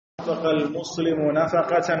أنفق المسلم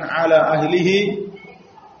نفقة على أهله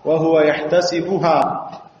وهو يحتسبها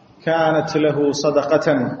كانت له صدقة.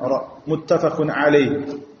 متفق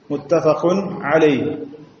عليه.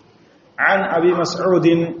 عن أبي مسعود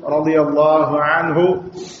رضي الله عنه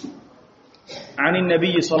عن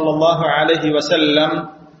النبي صلى الله عليه وسلم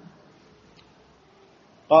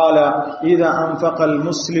قال: إذا أنفق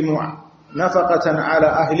المسلم نفقة على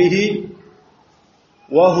أهله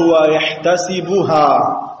وهو يحتسبها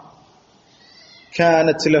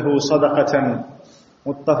كانت له صدقة.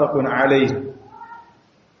 متفق عليه.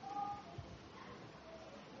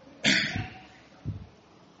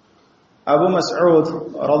 അബു മസ്ഊദ്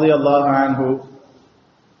റളിയല്ലാഹു അൻഹു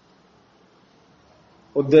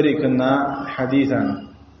ഉദ്ധരിക്കുന്ന ഹദീസാണ്.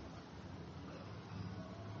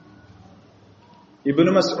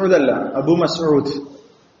 ഇബ്നു മസ്ഊദ് അല്ല, അബു മസ്ഊദ്.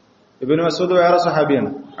 ഇബ്നു മസ്ഊദ് വേറെ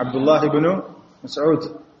സഹാബിയാണ്, അബ്ദുല്ലാഹ് ഇബ്നു മസ്ഊദ്.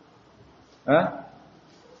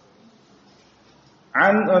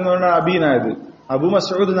 അൻ എന്നാണ് അബീനായത്, അബു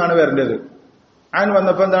മസ്ഊദ് എന്നാണ് വരേണ്ടത്. അൻ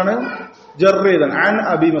വന്നപ്പോ എന്താണ് ജർറ് ചെയ്താണ്, അൻ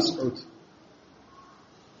അബി മസ്ഊദ്.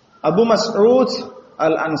 അബു മസ്ഊദ്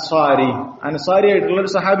അൽ അൻസാരി, അൻസാരി ആയിട്ടുള്ള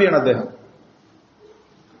ഒരു സഹാബിയാണ് അദ്ദേഹം.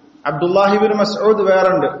 അബ്ദുല്ലാഹി ഇബ്നു മസ്ഊദ്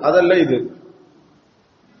വേറുണ്ട്, അതല്ല ഇത്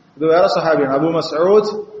വേറെ സഹാബിയാണ്. അബു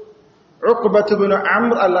മസ്ഊദ് ഉഖ്ബത്ത് ഇബ്നു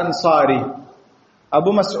അംർ അൽ അൻസാരി.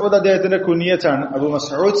 അബു മസ്ഊദ് അദ്ദേഹത്തിന്റെ കുനിയത്താണ്. അബു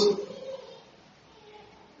മസ്ഊദ്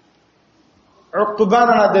ഉഖ്ബ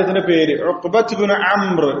എന്നാണ് അദ്ദേഹത്തിന്റെ പേര്. ഉഖ്ബത്ത് ഇബ്നു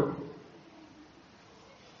അംർ,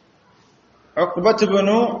 ഉഖ്ബത്ത്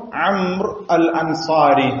ഇബ്നു അംർ അൽ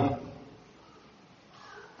അൻസാരി,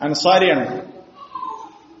 അൻസാരിയാണ്.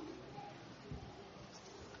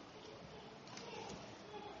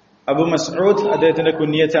 അബു മസ്ഊദ് അദ്ദേഹത്തിന്റെ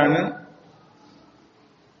കുനിയത്താണ്.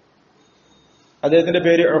 അദ്ദേഹത്തിന്റെ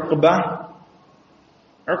പേര് ഉഖ്ബ,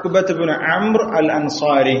 ഉഖ്ബത്ത് ഇബ്നു അംർ അൽ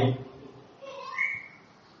അൻസാരി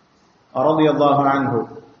റളിയല്ലാഹു അൻഹു.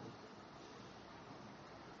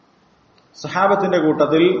 സഹാബത്തിന്റെ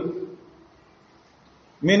കൂട്ടത്തിൽ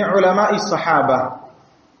മിൻ ഉലമാഇ സഹാബ,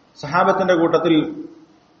 സഹാബത്തിന്റെ കൂട്ടത്തിൽ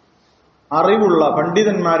അറിവുള്ള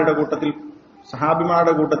പണ്ഡിതന്മാരുടെ കൂട്ടത്തിൽ,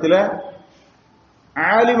 സഹാബിമാരുടെ കൂട്ടത്തിലെ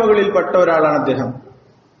ആലിമുകളിൽപ്പെട്ട ഒരാളാണ് അദ്ദേഹം.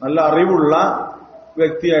 നല്ല അറിവുള്ള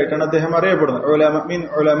വ്യക്തിയായിട്ടാണ് അദ്ദേഹം അറിയപ്പെടുന്നത്. മിൻ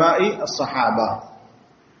ഉലമാഇ സഹാബ,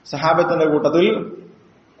 സഹാബത്തിന്റെ കൂട്ടത്തിൽ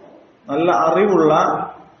നല്ല അറിവുള്ള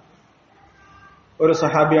ഒരു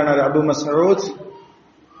സഹാബിയാണ് അബു മസ്ഊദ്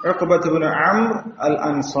ഉഖ്ബത്ത് ഇബ്നു അംർ അൽ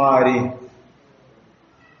അൻസാരി.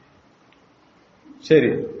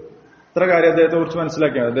 ശരി, ഇത്ര കാര്യം അദ്ദേഹത്തെ കുറിച്ച്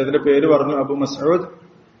മനസ്സിലാക്കിയാണ്. അദ്ദേഹത്തിന്റെ പേര് പറഞ്ഞു, അബു മസ്ഊദ്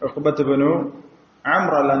ഉഖ്ബത്ത് ഇബ്നു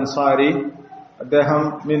അംർ അൽ അൻസാരി. അദ്ദേഹം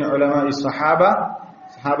മിൻ ഉലമാഇ സഹാബ,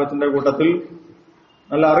 സഹാബത്തിന്റെ കൂട്ടത്തിൽ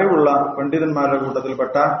നല്ല അറിവുള്ള പണ്ഡിതന്മാരുടെ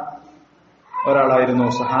കൂട്ടത്തിൽപ്പെട്ട ഒരാളായിരുന്നു.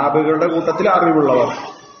 സഹാബികളുടെ കൂട്ടത്തിൽ അറിവുള്ളവർ.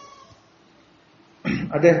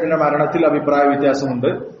 അദ്ദേഹത്തിന്റെ മരണത്തിൽ അഭിപ്രായ വ്യത്യാസമുണ്ട്.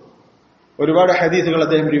 ഒരുപാട് ഹദീസുകൾ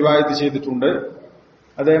അദ്ദേഹം റിവായത്ത് ചെയ്തിട്ടുണ്ട്.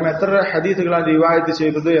 അദ്ദേഹം എത്ര ഹദീസുകളാണ് റിവായത്ത്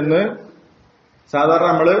ചെയ്തത് എന്ന് സാധാരണ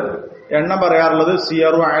നമ്മൾ എണ്ണം പറയാറുള്ളത്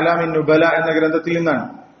സിയറു അലാമിൻ നുബല എന്ന ഗ്രന്ഥത്തിൽ നിന്നാണ്.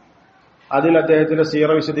 അതിൽ അദ്ദേഹത്തിന്റെ സീറ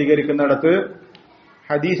വിശദീകരിക്കുന്നിടത്ത്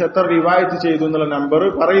ഹദീസ് എത്ര റിവായത്ത് ചെയ്തു എന്നുള്ള നമ്പർ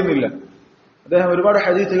പറയുന്നില്ല. അദ്ദേഹം ഒരുപാട്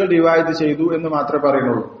ഹദീസുകൾ റിവായത്ത് ചെയ്തു എന്ന് മാത്രമേ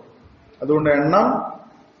പറയുന്നുള്ളൂ. അതുകൊണ്ട് എണ്ണം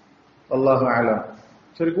അല്ലാഹു അഅലം.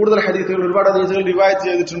 ശരി, കൂടുതൽ ഹദീസുകൾ, ഒരുപാട് ഹദീസുകൾ റിവായത്ത്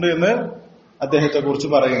ചെയ്തിട്ടുണ്ട് എന്ന് അദ്ദേഹത്തെ കുറിച്ച്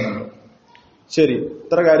പറയുന്നുണ്ട്. ശരി,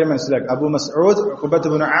 ഇത്ര കാര്യം മനസ്സിലാക്കി. അബു മസ്ഊദ് ഉഖ്ബത്ത്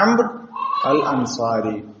ഇബ്നു അംർ അൽ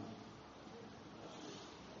അൻസാരി.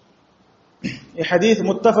 ഈ ഹദീസ്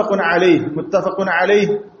മുത്തഫഖുൻ അലൈഹി. മുത്തഫഖുൻ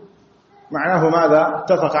അലൈഹി معناه ماذا؟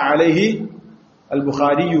 اتفق عليه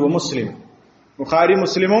البخاري ومسلم. ബുഖാരി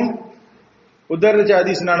മുസ്ലിമും ഉദ്ധരിച്ച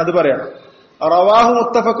ഹദീസിനാണ് അത് പറയാം. റവാഹു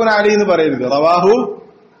മുത്തഫഖുൻ അലൈഹി എന്ന് പറയരുത്. റവാഹു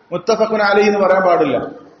മുത്തഫഖുൻ അലൈഹി എന്ന് പറയാൻ പാടില്ല.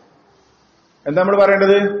 എന്താ നമ്മൾ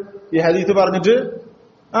പറയേണ്ടത്? ഈ ഹദീസ് പറഞ്ഞിട്ട്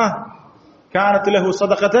കാനത്ത് ലഹു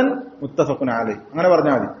സദഖതൻ മുത്തഫഖുൻ അലൈഹി അങ്ങനെ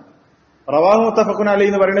പറഞ്ഞാൽ മതി. റവാഹു മുത്തഫഖുൻ അലൈഹി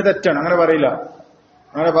എന്ന് പറയുന്നത് തെറ്റാണ്, അങ്ങനെ പറയില്ല,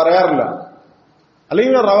 അങ്ങനെ പറയാറില്ല.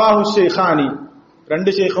 അല്ലെങ്കിൽ റവാഹു ശൈഖാനി, രണ്ട്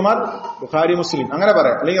ശൈഖുമാർ ബുഖാരി മുസ്ലിം അങ്ങനെ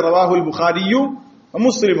പറയാം. അല്ലെങ്കിൽ റവാഹുൽ ബുഖാരിയു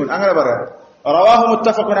മുസ്ലിമുൻ അങ്ങനെ പറയാം. റവാഹു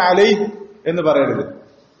മുത്തഫഖുൻ അലൈഹി എന്ന് പറയരുത്.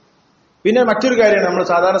 പിന്നെ മറ്റൊരു കാര്യമാണ്, നമ്മൾ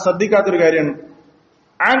സാധാരണ ശ്രദ്ധിക്കാത്തൊരു കാര്യമാണ്,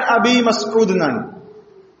 അൻ അബി മസ്ഊദ് എന്നാണ്.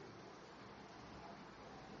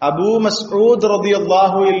 അബൂ മസ്ഊദ്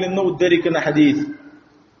റളിയല്ലാഹുവിൽ നിന്ന് ഉദ്ധരിക്കുന്ന ഹദീസ്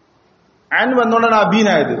അൻ വന്നോണ്ടാണ്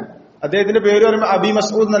അബീനായത്. അദ്ദേഹത്തിന്റെ പേര് പറയുമ്പോൾ അബി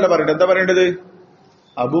മസ്ഊദ് എന്നല്ല പറയേണ്ടത്. എന്താ പറയേണ്ടത്?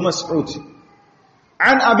 അബൂ മസ്ഊദ്.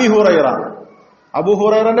 അൻ അബി ഹുറൈറ, അബൂ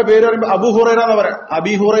ഹുറൈറന്റെ പേര് പറയുമ്പോൾ അബൂ ഹുറൈറ എന്ന് പറയാം,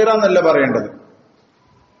 അബി ഹുറൈറ എന്നല്ല പറയേണ്ടത്.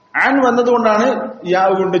 അൻ വന്നതുകൊണ്ടാണ് യാ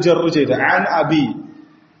കൊണ്ട് ജർറ് ചെയ്തത്, അൻ അബി.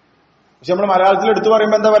 പക്ഷെ നമ്മൾ മലയാളത്തിൽ എടുത്തു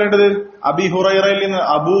പറയുമ്പോൾ എന്താ പറയേണ്ടത്? അബി ഹുറൈറയിൽ നിന്ന്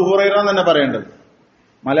അബൂ ഹുറൈറ എന്ന് തന്നെ പറയേണ്ടത്.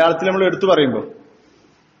 മലയാളത്തിൽ നമ്മൾ എടുത്തു പറയുമ്പോൾ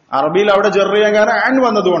അറബിയിൽ അവിടെ ജർ ചെയ്യാൻ കാരണം അൻ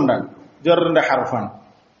വന്നതുകൊണ്ടാണ്, ജറിന്റെ ഹർഫാണ്.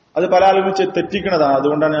 അത് പല ആളുകളും തെറ്റിക്കുന്നതാണ്.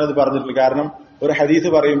 അതുകൊണ്ടാണ് ഞാനത് പറഞ്ഞിട്ടുള്ളത്. കാരണം ഒരു ഹദീസ്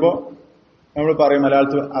പറയുമ്പോൾ നമ്മൾ പറയും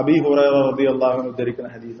മലയാളത്തിൽ അബീ ഹുറൈറ റളിയല്ലാഹു അൻഹു ഉദ്ധരിക്കുന്ന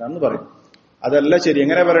ഹദീസാണെന്ന് പറയും. അതല്ല ശരി.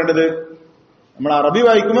 എങ്ങനെ പറയേണ്ടത്? നമ്മൾ അറബി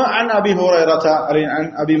വായിക്കുമ്പോൾ അൻ അബീ ഹുറൈറത അല്ലെങ്കിൽ അൻ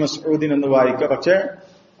അബീ മസ്ഊദിൻ എന്ന് വായിക്കുക. പക്ഷെ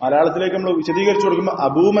മലയാളത്തിലേക്ക് നമ്മൾ വിശദീകരിച്ചു കൊടുക്കുമ്പോൾ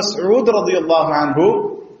അബൂ മസ്ഊദ് റളിയല്ലാഹു അൻഹു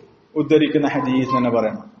ഉദ്ധരിക്കുന്ന ഹദീസ് എന്ന്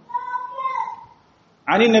പറയണം.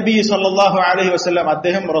 അനി നബി സല്ലല്ലാഹു അലൈഹി വസല്ലം,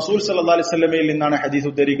 അദ്ദേഹം റസൂൽ സല്ലല്ലാഹു അലൈഹി വസല്ലമയിൽ നിന്നാണ് ഹദീസ്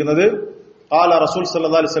ഉദ്ധരിക്കുന്നത്. ഖാല റസൂൽ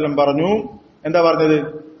സല്ലല്ലാഹു അലൈഹി വസല്ലം പറഞ്ഞു, എന്താ പറഞ്ഞത്?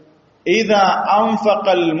 ഇദാ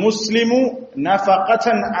അൻഫഖൽ മുസ്ലിമു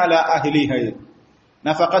നഫഖതൻ അലാ അഹ്ലിഹി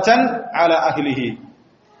നഫഖതൻ അലാ അഹ്ലിഹി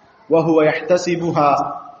വഹുവ യഹ്തസിബുഹാ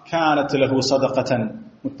കാനത് ലഹു സദഖതൻ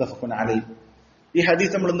മുത്തഫഖുൻ അലൈഹി. ഈ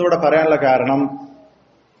ഹദീസ് നമ്മൾ ഇന്നിവിടെ പറയാനുള്ള കാരണം,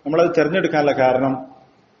 നമ്മളത് തിരഞ്ഞെടുക്കാനുള്ള കാരണം,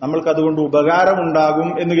 നമ്മൾക്ക് അതുകൊണ്ട് ഉപകാരമുണ്ടാകും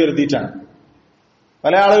എന്ന് കരുതിയിട്ടാണ്.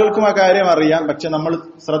 പല ആളുകൾക്കും ആ കാര്യം അറിയാം, പക്ഷെ നമ്മൾ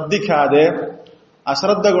ശ്രദ്ധിക്കാതെ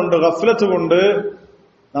അശ്രദ്ധ കൊണ്ട് ഗഫ്ലത്ത് കൊണ്ട്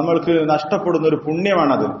നമ്മൾക്ക് നഷ്ടപ്പെടുന്ന ഒരു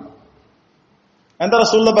പുണ്യമാണത്. എന്താ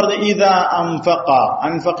റസൂലുള്ളാഹി പറഞ്ഞു? ഇദാ അൻഫഖ,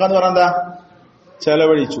 അൻഫഖ എന്ന് പറഞ്ഞാൽ എന്താ?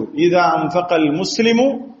 ചെലവഴിച്ചു. ഇദാ അൻഫഖൽ മുസ്ലിമു,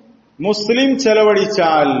 മുസ്ലിം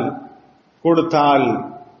ചെലവഴിച്ചാൽ, കൊടുത്താൽ,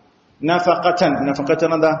 നഫഖതൻ,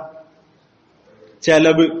 നഫഖതൻ എന്താ?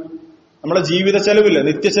 ചെലവ്. നമ്മുടെ ജീവിത ചെലവില്ല,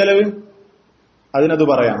 നിത്യ ചെലവ്, അതിനത്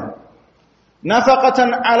പറയാം. നഫഖതൻ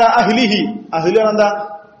അലാ അഹ്ലിഹി, അഹ്ലി എന്താ?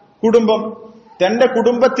 കുടുംബം. തന്റെ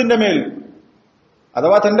കുടുംബത്തിന്റെ മേൽ,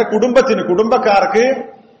 അഥവാ തന്റെ കുടുംബത്തിന്, കുടുംബക്കാർക്ക്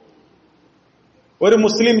ഒരു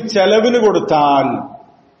മുസ്ലിം ചെലവിന് കൊടുത്താൽ,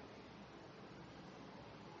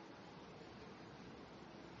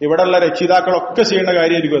 ഇവിടെയുള്ള രക്ഷിതാക്കളൊക്കെ ചെയ്യുന്ന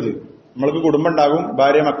കാര്യമായിരിക്കും അത്. നമ്മൾക്ക് കുടുംബം ഉണ്ടാകും,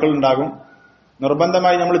 ഭാര്യ മക്കൾ ഉണ്ടാകും,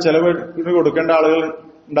 നിർബന്ധമായി നമ്മൾ ചെലവിന് കൊടുക്കേണ്ട ആളുകൾ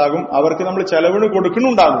ഉണ്ടാകും, അവർക്ക് നമ്മൾ ചെലവിന്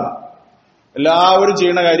കൊടുക്കുന്നുണ്ടാകും. എല്ലാവരും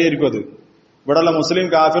ചെയ്യുന്ന കാര്യമായിരിക്കും അത്. ഇവിടെയുള്ള മുസ്ലിം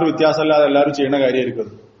കാഫിർ വ്യത്യാസമല്ലാതെ എല്ലാവരും ചെയ്യുന്ന കാര്യമായിരിക്കും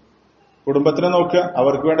അത്. കുടുംബത്തിനെ നോക്കുക,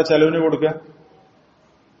 അവർക്ക് വേണ്ട ചെലവിന് കൊടുക്കുക.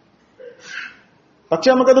 പക്ഷെ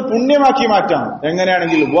നമുക്കത് പുണ്യമാക്കി മാറ്റാം.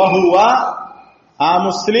 എങ്ങനെയാണെങ്കിൽ വഹുവ, ആ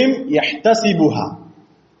മുസ്ലിം യഹ്തസിബുഹ,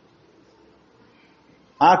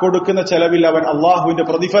 ആ കൊടുക്കുന്ന ചെലവിൽ അവൻ അള്ളാഹുവിന്റെ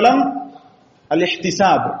പ്രതിഫലം, അൽ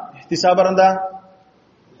ഇഹ്തിസാബ്, ഇഹ്തിസാബ് എന്താ?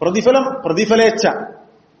 പ്രതിഫലം, പ്രതിഫലേച്ഛ,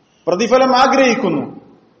 പ്രതിഫലം ആഗ്രഹിക്കുന്നു.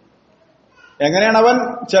 എങ്ങനെയാണ് അവൻ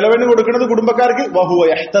ചെലവിന് കൊടുക്കുന്നത് കുടുംബക്കാർക്ക്? വഹുവ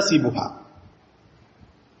യഹ്തസിബുഹ,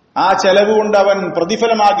 ആ ചെലവ് കൊണ്ട് അവൻ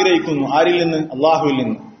പ്രതിഫലം ആഗ്രഹിക്കുന്നു. ആരിൽ നിന്ന്? അള്ളാഹുവിൽ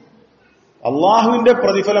നിന്ന്. അള്ളാഹുവിന്റെ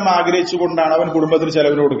പ്രതിഫലം ആഗ്രഹിച്ചുകൊണ്ടാണ് അവൻ കുടുംബത്തിന്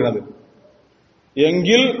ചെലവിന് കൊടുക്കുന്നത്.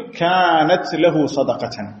 എങ്കിൽ കാനത് ലഹു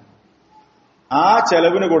സദഖതൻ, ആ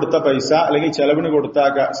ചെലവിന് കൊടുത്ത പൈസ അല്ലെങ്കിൽ ചെലവിന് കൊടുത്ത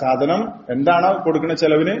സാധനം എന്താണ് കൊടുക്കുന്ന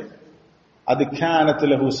ചെലവിന്? അത് കാനത്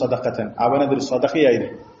ലഹു സദഖതൻ, അവനതൊരു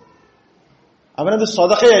സദഖയായിരിക്കും, അവനത്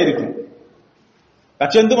സദഖയായിരിക്കും.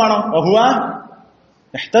 പക്ഷെ എന്ത് വേണം? വഹുവ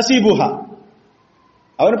യഹ്തസിബുഹ,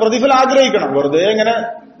 അവന് പ്രതിഫലം ആഗ്രഹിക്കണം. വെറുതെ ഇങ്ങനെ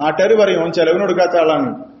നാട്ടുകാർ പറയും അവൻ ചെലവിന് കൊടുക്കാത്ത ആളാണ്,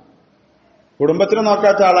 കുടുംബത്തിനെ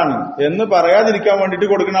നോക്കാത്ത ആളാണ് എന്ന് പറയാതിരിക്കാൻ വേണ്ടിയിട്ട്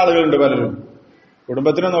കൊടുക്കുന്ന ആളുകളുണ്ട് പലരും.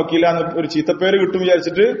 കുടുംബത്തിനെ നോക്കിയില്ല എന്ന് ഒരു ചീത്തപ്പേര് കിട്ടും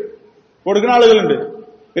വിചാരിച്ചിട്ട് കൊടുക്കുന്ന ആളുകളുണ്ട്.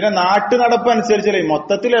 പിന്നെ നാട്ടു നടപ്പ് അനുസരിച്ചല്ലേ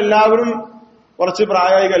മൊത്തത്തിൽ എല്ലാവരും കുറച്ച്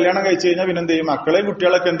പ്രായമായി കല്യാണം കഴിച്ചു കഴിഞ്ഞാൽ പിന്നെ എന്ത് ചെയ്യും? മക്കളെയും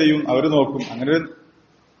കുട്ടികളൊക്കെ എന്ത് ചെയ്യും? അവര് നോക്കും. അങ്ങനെ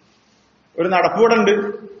ഒരു നടപ്പൂടെ ഉണ്ട്.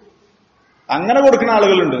 അങ്ങനെ കൊടുക്കുന്ന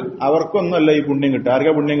ആളുകളുണ്ട്. അവർക്കൊന്നുമല്ല ഈ പുണ്യം കിട്ടുക.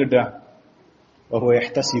 ആർക്കാ പുണ്യം കിട്ടുക?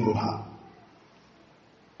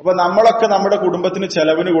 അപ്പൊ നമ്മളൊക്കെ നമ്മുടെ കുടുംബത്തിന്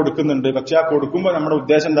ചെലവിന് കൊടുക്കുന്നുണ്ട്. പക്ഷെ ആ കൊടുക്കുമ്പോൾ നമ്മുടെ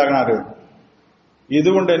ഉദ്ദേശം എന്താകണം? അറിയാം,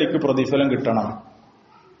 ഇതുകൊണ്ട് എനിക്ക് പ്രതിഫലം കിട്ടണം.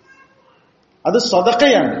 അത്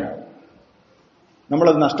സദഖയാണ്,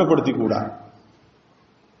 നമ്മളത് നഷ്ടപ്പെടുത്തിക്കൂടാ.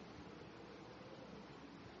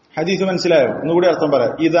 ഹദീസ് മനസ്സിലായോ? ഒന്നുകൂടി അർത്ഥം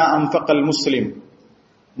പറയാം. ഇദാ അൻഫഖൽ മുസ്ലിം,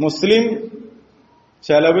 മുസ്ലിം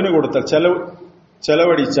ചെലവിന് കൊടുത്താൽ,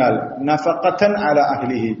 ചെലവഴിച്ചാൽ, നഫഖതൻ അലാ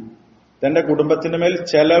അഹ്ലിഹി, തന്റെ കുടുംബത്തിന്റെ മേൽ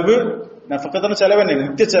ചെലവ്, നഫഖത്തിന് ചെലവന്നെ,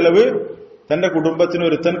 നിത്യ ചെലവ് തന്റെ കുടുംബത്തിന്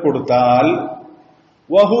ഒരുത്തൻ കൊടുത്താൽ,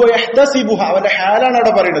 വഹുവ യഹ്തസിബുഹ, അവന്റെ ഹാലാണ്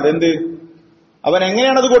അവിടെ പറയുന്നത്. എന്ത്? അവൻ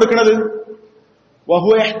എങ്ങനെയാണത് കൊടുക്കുന്നത്?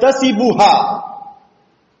 വഹുവ യഹ്തസിബുഹ,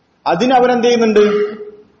 അതിന് അവൻ എന്ത് ചെയ്യുന്നുണ്ട്?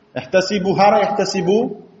 യഹ്തസിബുഹ, യഹ്തസിബു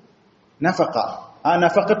നഫഖ, ആ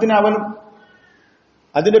നഫഖത്തിന് അവൻ,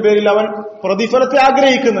 അതിന്റെ പേരിൽ അവൻ പ്രതിഫലത്തെ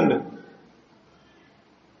ആഗ്രഹിക്കുന്നുണ്ട്.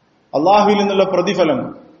 അള്ളാഹുവിൽ നിന്നുള്ള പ്രതിഫലം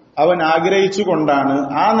അവൻ ആഗ്രഹിച്ചുകൊണ്ടാണ്,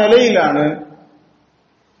 ആ നിലയിലാണ്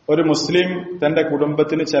ഒരു മുസ്ലിം തന്റെ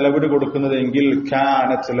കുടുംബത്തിന് ചെലവിന് കൊടുക്കുന്നതെങ്കിൽ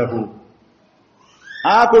കാനത് ലഹു,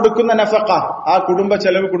 ആ കൊടുക്കുന്ന നഫഖ, ആ കുടുംബ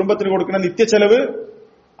ചെലവ്, കുടുംബത്തിന് കൊടുക്കുന്ന നിത്യ ചെലവ്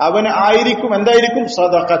അവന് ആയിരിക്കും. എന്തായിരിക്കും?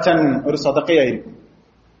 സദഖതൻ, ഒരു സദഖയായിരിക്കും.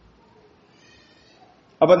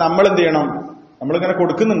 അപ്പൊ നമ്മൾ എന്ത് ചെയ്യണം? നമ്മളിങ്ങനെ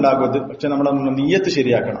കൊടുക്കുന്നുണ്ടാകും അത്, പക്ഷെ നമ്മൾ നിയ്യത്ത്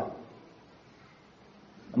ശരിയാക്കണം.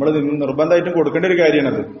 നമ്മൾ നിർബന്ധമായിട്ടും കൊടുക്കേണ്ട ഒരു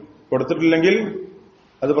കാര്യമാണത്. കൊടുത്തിട്ടില്ലെങ്കിൽ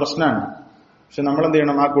അത് പ്രശ്നമാണ്. പക്ഷെ നമ്മൾ എന്ത്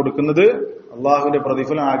ചെയ്യണം? ആ കൊടുക്കുന്നത് അള്ളാഹുവിന്റെ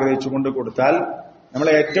പ്രതിഫലം ആഗ്രഹിച്ചുകൊണ്ട് കൊടുത്താൽ നമ്മൾ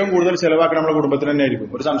ഏറ്റവും കൂടുതൽ ചെലവാക്കി നമ്മുടെ കുടുംബത്തിന് തന്നെ ആയിരിക്കും,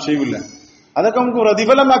 ഒരു സംശയവുമില്ല. അതൊക്കെ നമുക്ക്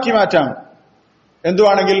പ്രതിഫലമാക്കി മാറ്റാം.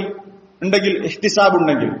 എന്തുവാണെങ്കിൽ ഉണ്ടെങ്കിൽ, ഇഹ്തിസാബ്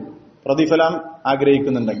ഉണ്ടെങ്കിൽ, പ്രതിഫലം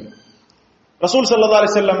ആഗ്രഹിക്കുന്നുണ്ടെങ്കിൽ. റസൂൽ സല്ലല്ലാഹു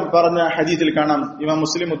അലൈഹി വസല്ലം പറഞ്ഞ ഹദീസിൽ കാണാം, ഇമാം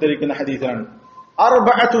മുസ്ലിം ഉദ്ധരിക്കുന്ന ഹദീസിലാണ്,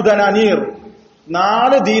 അർബഅതു ദനാനീർ,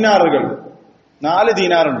 4 ദീനാറുകൾ, 4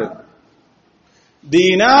 ദീനാറുണ്ട്.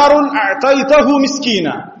 ദീനാറുൻ അഅതൈതഹു മിസ്കീന,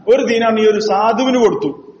 ഒരു ദീനാർ നീ ഒരു സാധുവിന് കൊടുത്തു.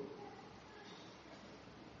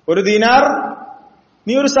 ഒരു ദീനാർ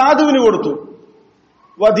നീ ഒരു സാധുവിന് കൊടുത്തു.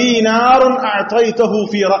 വദീനാറുൻ അഅതൈതഹു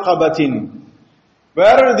ഫീ റഖബത്തിൻ,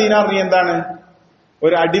 വേറൊരു ദീനാർ നീ എന്താണ്?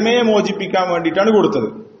 ഒരു അടിമയെ മോചിപ്പിക്കാൻ വേണ്ടിയിട്ടാണ് കൊടുത്തത്.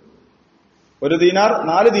 ഒരു ദീനാർ,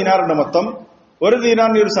 4 ദീനാറുണ്ട് മൊത്തം. ഒരു ദീനാർ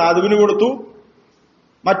നീ ഒരു സാധുവിന് കൊടുത്തു.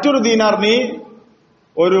 മറ്റൊരു ദീനാർ നീ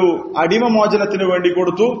ഒരു അടിമ മോചനത്തിന് വേണ്ടി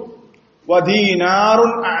കൊടുത്തു.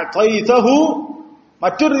 വദീനാറുൻ അഅതൈതഹു,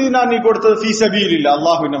 മറ്റൊരു ദീനാർ നീ കൊടുത്തത് ഫീ സബീലില്ല,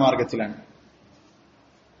 അള്ളാഹുവിന്റെ മാർഗത്തിലാണ്.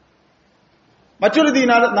 മറ്റൊരു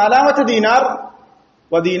ദീനാർ, 4ാമത്തെ ദീനാർ,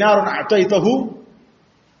 വദീനാറുൻ അഅതൈതഹു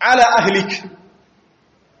അലാ അഹ്ലിക്,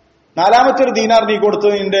 4ാമത്തെ ഒരു ദീനാർ നീ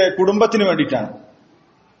കൊടുത്തത് നിന്റെ കുടുംബത്തിന് വേണ്ടിയിട്ടാണ്.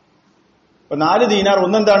 അപ്പൊ 4 ദീനാർ,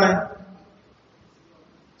 ഒന്നെന്താണ്?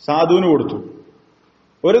 സാധുവിന് കൊടുത്തു.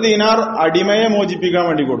 ഒരു ദീനാർ അടിമയെ മോചിപ്പിക്കാൻ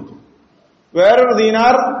വേണ്ടി കൊടുത്തു. വേറൊരു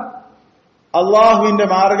ദീനാർ അള്ളാഹുവിന്റെ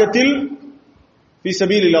മാർഗത്തിൽ, ഫീ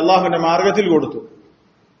സബീലിൽ, അള്ളാഹുവിന്റെ മാർഗത്തിൽ കൊടുത്തു.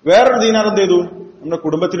 വേറൊരു ദീനാർ എന്ത് ചെയ്തു? നമ്മുടെ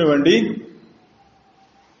കുടുംബത്തിന് വേണ്ടി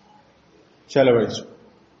ചെലവഴിച്ചു.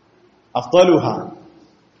 അഫ്ദലുഹ,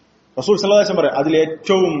 റസൂൽ സല്ലല്ലാഹു അലൈഹി വസല്ലം പറയാം, അതിൽ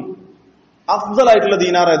ഏറ്റവും അഫ്ദലായിട്ടുള്ള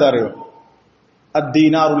ദീനാർ ഏതാ അറിയോ?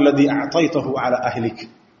 അദ്ദീനാറുല്ലദീ അഅതൈതഹു അലാ അഹ്ലിക്,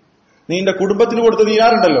 നിന്റെ കുടുംബത്തിന് കൊടുത്ത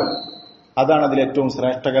ദീനാറുണ്ടല്ലോ, അതാണ് അതിൽ ഏറ്റവും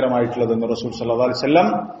ശ്രേഷ്ഠകരമായിട്ടുള്ളതെന്ന് റസൂൽ സല്ലല്ലാഹു അലൈഹി വസല്ലം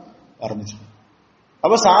പറഞ്ഞു.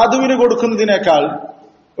 അപ്പൊ സാധുവിന് കൊടുക്കുന്നതിനേക്കാൾ,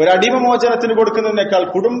 ഒരു അടിമ മോചനത്തിന് കൊടുക്കുന്നതിനേക്കാൾ,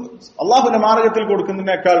 അള്ളാഹുവിന്റെ മാർഗത്തിൽ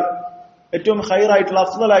കൊടുക്കുന്നതിനേക്കാൾ ഏറ്റവും ഖൈറായിട്ടുള്ള,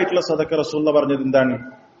 അഫ്ദലായിട്ടുള്ള സദഖ റസൂൽ പറഞ്ഞത് എന്താണ്?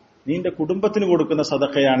 നിന്റെ കുടുംബത്തിന് കൊടുക്കുന്ന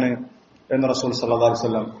സദഖയാണ് എന്ന് റസൂൽ സല്ലല്ലാഹു അലൈഹി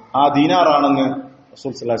വസല്ലം, ആ ദീനാറാണെന്ന്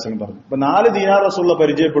റസൂൽ സല്ലല്ലാഹു അലൈഹി വസല്ലം പറഞ്ഞു. അപ്പൊ 4 ദീനാർ റസൂൽ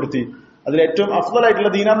പരിചയപ്പെടുത്തി. അതിൽ ഏറ്റവും അഫ്ദലായിട്ടുള്ള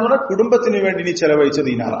ദീനാർ എന്ന് പറഞ്ഞാൽ കുടുംബത്തിന് വേണ്ടി നീ ചെലവഴിച്ച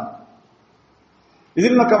ദീനാറാണ്.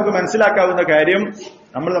 ഇതിൽ നിന്നൊക്കെ നമുക്ക് മനസ്സിലാക്കാവുന്ന കാര്യം,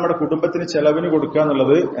 നമ്മൾ നമ്മുടെ കുടുംബത്തിന് ചെലവിന് കൊടുക്കുക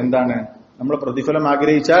എന്നുള്ളത് എന്താണ്? നമ്മൾ പ്രതിഫലം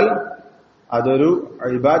ആഗ്രഹിച്ചാൽ അതൊരു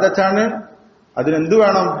ഇബാദത്താണ്. അതിനെന്ത്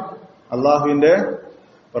വേണം? അള്ളാഹുവിന്റെ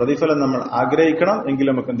പ്രതിഫലം നമ്മൾ ആഗ്രഹിക്കണം. എങ്കിൽ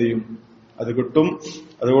നമുക്ക് എന്ത് ചെയ്യും? അത് കിട്ടും.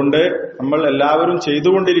 അതുകൊണ്ട് നമ്മൾ എല്ലാവരും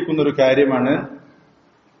ചെയ്തുകൊണ്ടിരിക്കുന്ന ഒരു കാര്യമാണ്.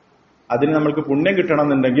 അതിന് നമ്മൾക്ക് പുണ്യം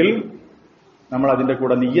കിട്ടണമെന്നുണ്ടെങ്കിൽ നമ്മൾ അതിന്റെ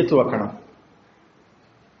കൂടെ നിയ്യത്ത് വെക്കണം.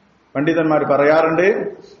 പണ്ഡിതന്മാർ പറയാറുണ്ട്,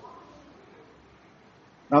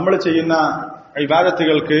 നമ്മൾ ചെയ്യുന്ന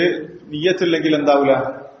ഇബാദത്തുകൾക്ക് നിയ്യത്തില്ലെങ്കിൽ എന്താവില്ല?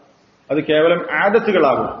 അത് കേവലം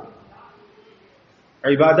ആദത്തുകളാകും.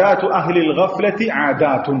 ഇബാദാതു അഹ്ലിൽ ഗഫ്ലതി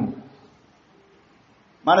ആദാതുൻ,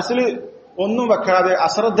 മനസ്സിൽ ഒന്നും വെക്കാതെ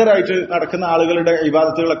അശ്രദ്ധരായിട്ട് നടക്കുന്ന ആളുകളുടെ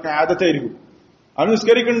ഇബാദത്തുകളൊക്കെ ആദത്തായിരിക്കും. അത്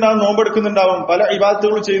നിസ്കരിക്കുന്നുണ്ടാവും, നോമ്പെടുക്കുന്നുണ്ടാവും, പല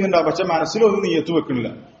ഇബാദത്തുകളും ചെയ്യുന്നുണ്ടാവും, പക്ഷെ മനസ്സിലൊന്നും നിയ്യത്ത് വെക്കുന്നില്ല.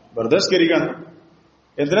 വെറുതെ സ്കരിക്കാണ്.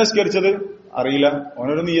 എന്തിനാ സ്കരിച്ചത് അറിയില്ല,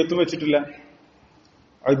 ഓനൊരു നിയ്യത്തും വെച്ചിട്ടില്ല.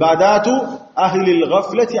 ഇബാദാതു അഹ്ലിൽ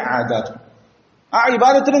ഗഫ്ലതി ആദാതു, ആ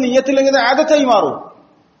ഇബാദത്തിന് നിയ്യത്തില്ലെങ്കിൽ ആദത്തായി മാറും.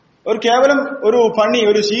 ഒരു കേവലം ഒരു പണി,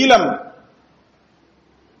 ഒരു ശീലം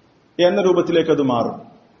എന്ന രൂപത്തിലേക്ക് അത് മാറും.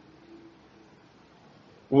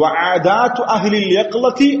 വഅദാതു അഹ്ലിൽ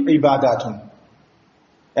യഖ്ലതി ഇബാദാതുൻ,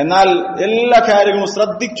 എന്നാൽ എല്ലാ കാര്യങ്ങളും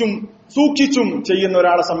ശ്രദ്ധിച്ചും സൂക്ഷിച്ചും ചെയ്യുന്ന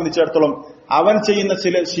ഒരാളെ സംബന്ധിച്ചിടത്തോളം അവൻ ചെയ്യുന്ന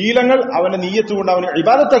ചില ശീലങ്ങൾ അവന്റെ നിയ്യത്ത് കൊണ്ട് അവന്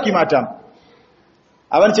ഇബാദത്താക്കി മാറ്റാം.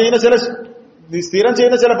 അവൻ ചെയ്യുന്ന സ്ഥിരം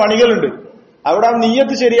ചെയ്യുന്ന ചില പണികളുണ്ട്, അവിടെ അവൻ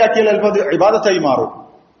നിയ്യത്ത് ശരിയാക്കിയാൽ അല്പം അത് ഇബാദത്തായി മാറും.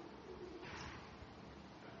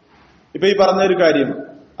 ഇപ്പൊ ഈ പറഞ്ഞൊരു കാര്യം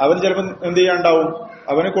അവൻ ചിലപ്പോൾ എന്ത് ചെയ്യാണ്ടാവും,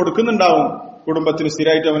 അവന് കൊടുക്കുന്നുണ്ടാവും, കുടുംബത്തിന്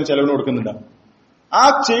സ്ഥിരമായിട്ട് അവന് ചെലവിന് കൊടുക്കുന്നുണ്ടാവും. ആ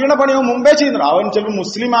ചെയ്യണ പണി അവൻ മുമ്പേ ചെയ്യുന്നുണ്ട്. അവൻ ചിലപ്പോൾ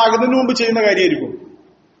മുസ്ലിം ആകുന്നതിന് മുമ്പ് ചെയ്യുന്ന കാര്യമായിരിക്കും.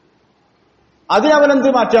 അതിന് അവൻ എന്ത്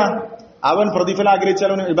മാറ്റാം? അവൻ പ്രതിഫലം ആഗ്രഹിച്ചാൽ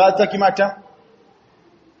അവന് ഇബാദത്താക്കി മാറ്റാം.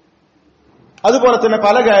 അതുപോലെ തന്നെ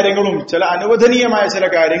പല കാര്യങ്ങളും, ചില അനുവദനീയമായ ചില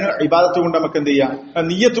കാര്യങ്ങൾ ഇബാദത്ത് കൊണ്ട് നമുക്ക് എന്ത് ചെയ്യാം?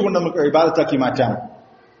 നിയ്യത്ത് കൊണ്ട് നമുക്ക് ഇബാദത്താക്കി മാറ്റാം.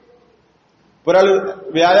 ഒരാൾ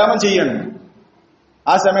വ്യായാമം ചെയ്യണം,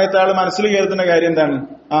 ആ സമയത്ത് അയാൾ മനസ്സിൽ കരുതുന്ന കാര്യം എന്താണ്?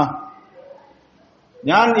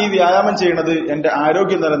 ഞാൻ ഈ വ്യായാമം ചെയ്യണത് എന്റെ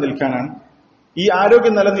ആരോഗ്യം നിലനിൽക്കാനാണ്, ഈ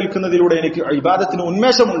ആരോഗ്യം നിലനിൽക്കുന്നതിലൂടെ എനിക്ക് ഇബാദത്തിന്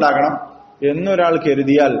ഉന്മേഷം ഉണ്ടാകണം എന്നൊരാൾ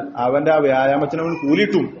കരുതിയാൽ അവന്റെ ആ വ്യായാമത്തിന് അവൻ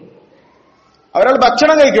കൂലിട്ടും. ഒരാൾ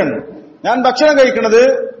ഭക്ഷണം കഴിക്കണം, ഞാൻ ഭക്ഷണം കഴിക്കുന്നത്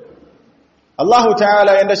അല്ലാഹു തആല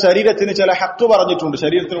എന്റെ ശരീരത്തിന് ചില ഹക്ക് പറഞ്ഞിട്ടുണ്ട്,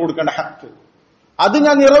 ശരീരത്തിന് കൊടുക്കേണ്ട ഹക്ക്, അത്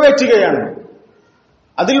ഞാൻ നിറവേറ്റുകയാണ്,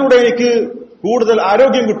 അതിലൂടെ എനിക്ക് കൂടുതൽ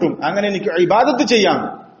ആരോഗ്യം കിട്ടും, അങ്ങനെ എനിക്ക് ഇബാദത്ത് ചെയ്യാം,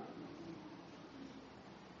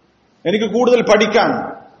 എനിക്ക് കൂടുതൽ പഠിക്കാം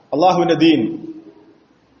അള്ളാഹുവിന്റെ ദീൻ.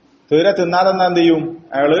 തീരെ തിന്നാതെന്നാ എന്ത് ചെയ്യും?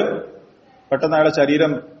 അയാള് പെട്ടെന്ന് അയാളുടെ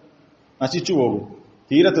ശരീരം നശിച്ചു പോകും,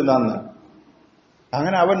 തീരെ തിന്നാന്ന്.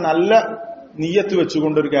 അങ്ങനെ അവൻ നല്ല നിയ്യത്ത്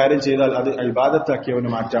വെച്ചുകൊണ്ടൊരു കാര്യം ചെയ്താൽ അത് ഇബാദത്താക്കി അവന്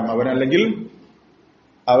മാറ്റാം, അവനല്ലെങ്കിൽ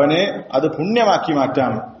അവനെ അത് പുണ്യമാക്കി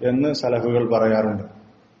മാറ്റാം എന്ന് സലഫുകൾ പറയാറുണ്ട്.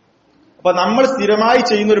 അപ്പൊ നമ്മൾ സ്ഥിരമായി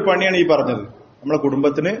ചെയ്യുന്ന ഒരു പണിയാണ് ഈ പറഞ്ഞത്, നമ്മളെ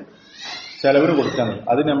കുടുംബത്തിന് ചെലവിന് കൊടുക്കുന്നത്.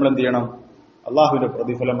 അതിന് നമ്മൾ എന്ത് ചെയ്യണം? അള്ളാഹുവിന്റെ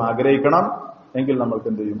പ്രതിഫലം ആഗ്രഹിക്കണം. എങ്കിൽ നമ്മൾക്ക്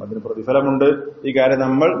എന്ത് ചെയ്യും? അതിന് പ്രതിഫലമുണ്ട്. ഈ കാര്യം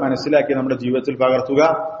നമ്മൾ മനസ്സിലാക്കി നമ്മുടെ ജീവിതത്തിൽ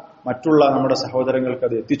പകർത്തുക, മറ്റുള്ള നമ്മുടെ സഹോദരങ്ങൾക്ക്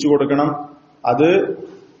അത് എത്തിച്ചു കൊടുക്കണം. അത്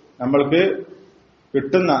നമ്മൾക്ക്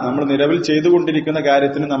കിട്ടുന്ന, നമ്മൾ നിലവിൽ ചെയ്തുകൊണ്ടിരിക്കുന്ന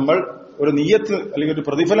കാര്യത്തിന് നമ്മൾ ഒരു നിയ്യത്ത് അല്ലെങ്കിൽ ഒരു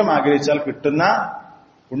പ്രതിഫലം ആഗ്രഹിച്ചാൽ കിട്ടുന്ന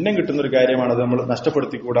പുണ്യം കിട്ടുന്ന ഒരു കാര്യമാണ്. അത് നമ്മൾ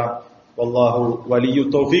നഷ്ടപ്പെടുത്തിക്കൂടാ. വല്ലാഹു വലിയു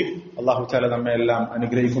തൗഫീഖ്. അല്ലാഹു തആല നമ്മെ എല്ലാം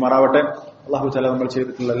അനുഗ്രഹിക്കുമാറാവട്ടെ. അല്ലാഹു തആല നമ്മൾ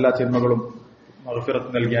ചെയ്തിട്ടുള്ള എല്ലാ തിന്മകളും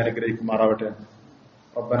മഗ്ഫിറത്ത് നൽകി അനുഗ്രഹിക്കുമാറാവട്ടെ.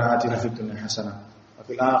 ربنا آتنا في الدنيا حسنة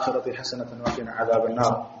وفي الآخرة حسنة وقنا عذاب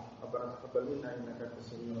النار. ربنا تقبل منا إنك أنت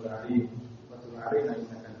السميع العليم وتب علينا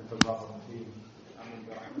إنك أنت التواب الرحيم. آمين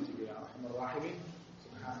برحمتك يا أرحم الراحمين.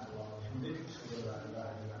 سبحان الله.